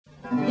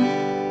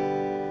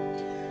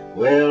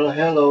Well,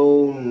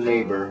 hello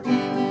neighbor,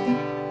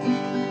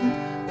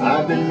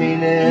 I've been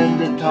meaning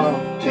to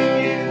talk to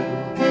you.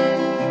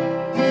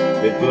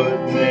 Been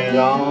putting it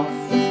off,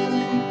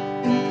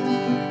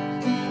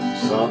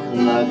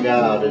 something I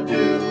gotta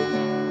do.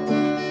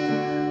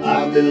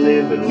 I've been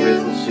living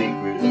with a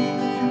secret,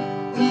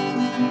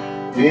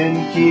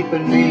 been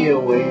keeping me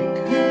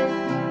awake.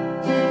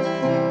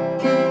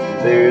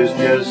 There's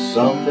just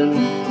something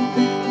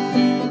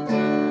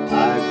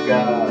I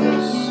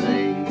gotta say.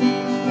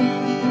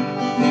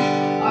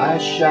 I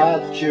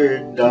shot your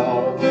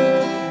dog,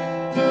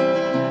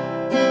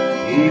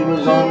 he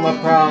was on my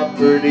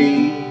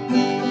property.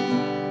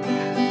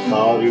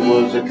 Thought he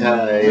was a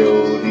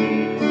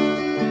coyote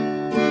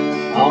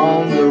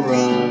on the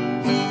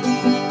run.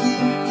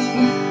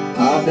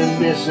 I've been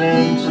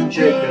missing some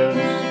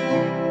chickens,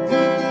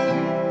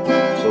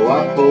 so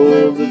I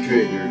pulled the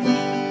trigger.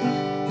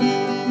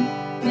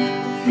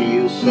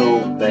 Feel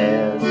so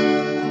bad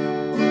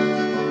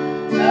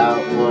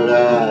about what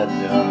I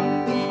done.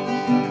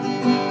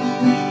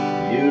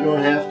 You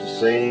don't have to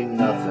say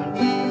nothing,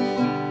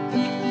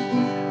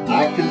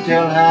 I can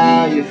tell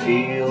how you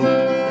feel.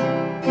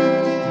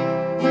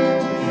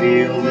 You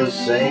feel the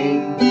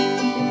same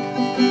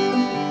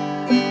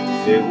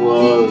if it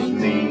was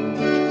me.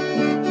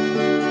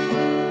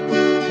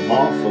 I'm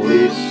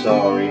awfully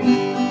sorry.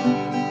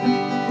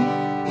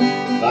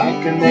 If I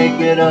can make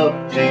it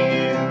up to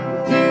you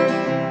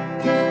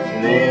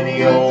in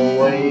any old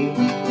way,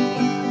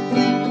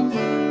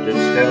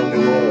 just tell me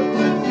what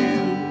to do.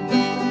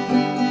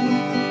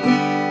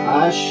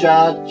 I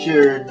shot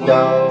your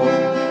dog,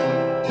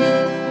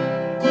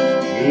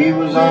 he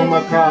was on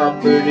my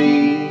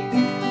property.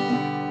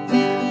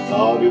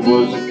 Thought he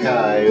was a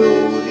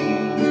coyote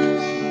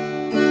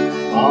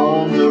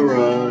on the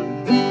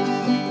run.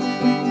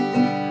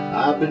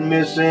 I've been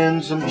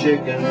missing some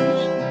chickens,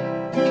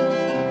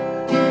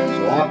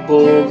 so I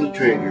pulled the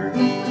trigger.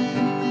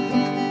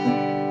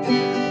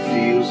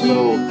 Feel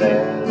so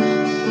bad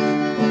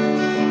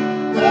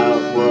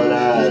about what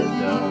I'd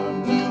done.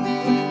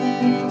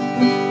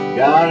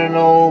 Got an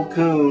old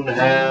coon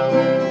hound,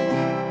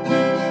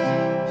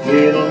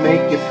 it'll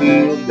make you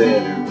feel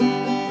better.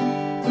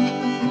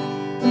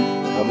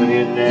 Coming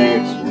in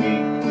next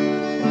week,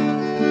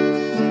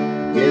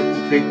 get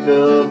to pick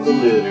up the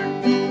litter.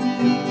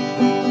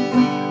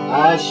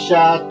 I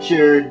shot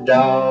your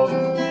dog,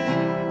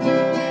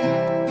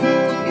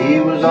 he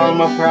was on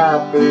my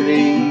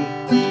property.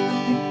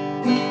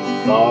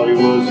 Thought he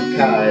was a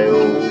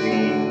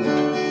coyote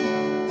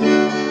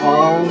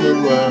on the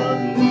run.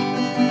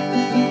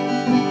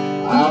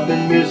 I've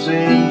been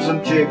missing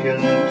some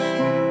chickens,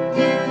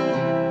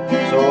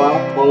 so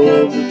I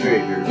pulled the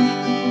trigger.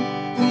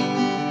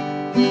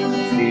 I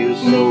feel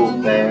so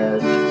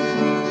bad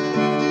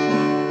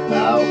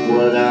about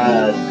what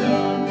I'd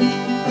done.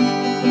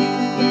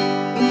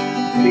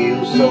 I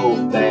feel so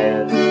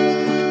bad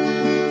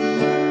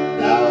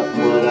about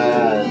what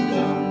I'd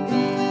done.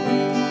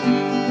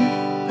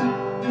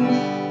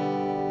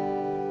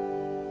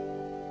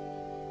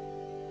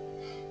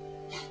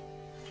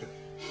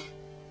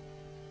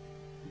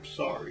 I'm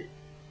sorry.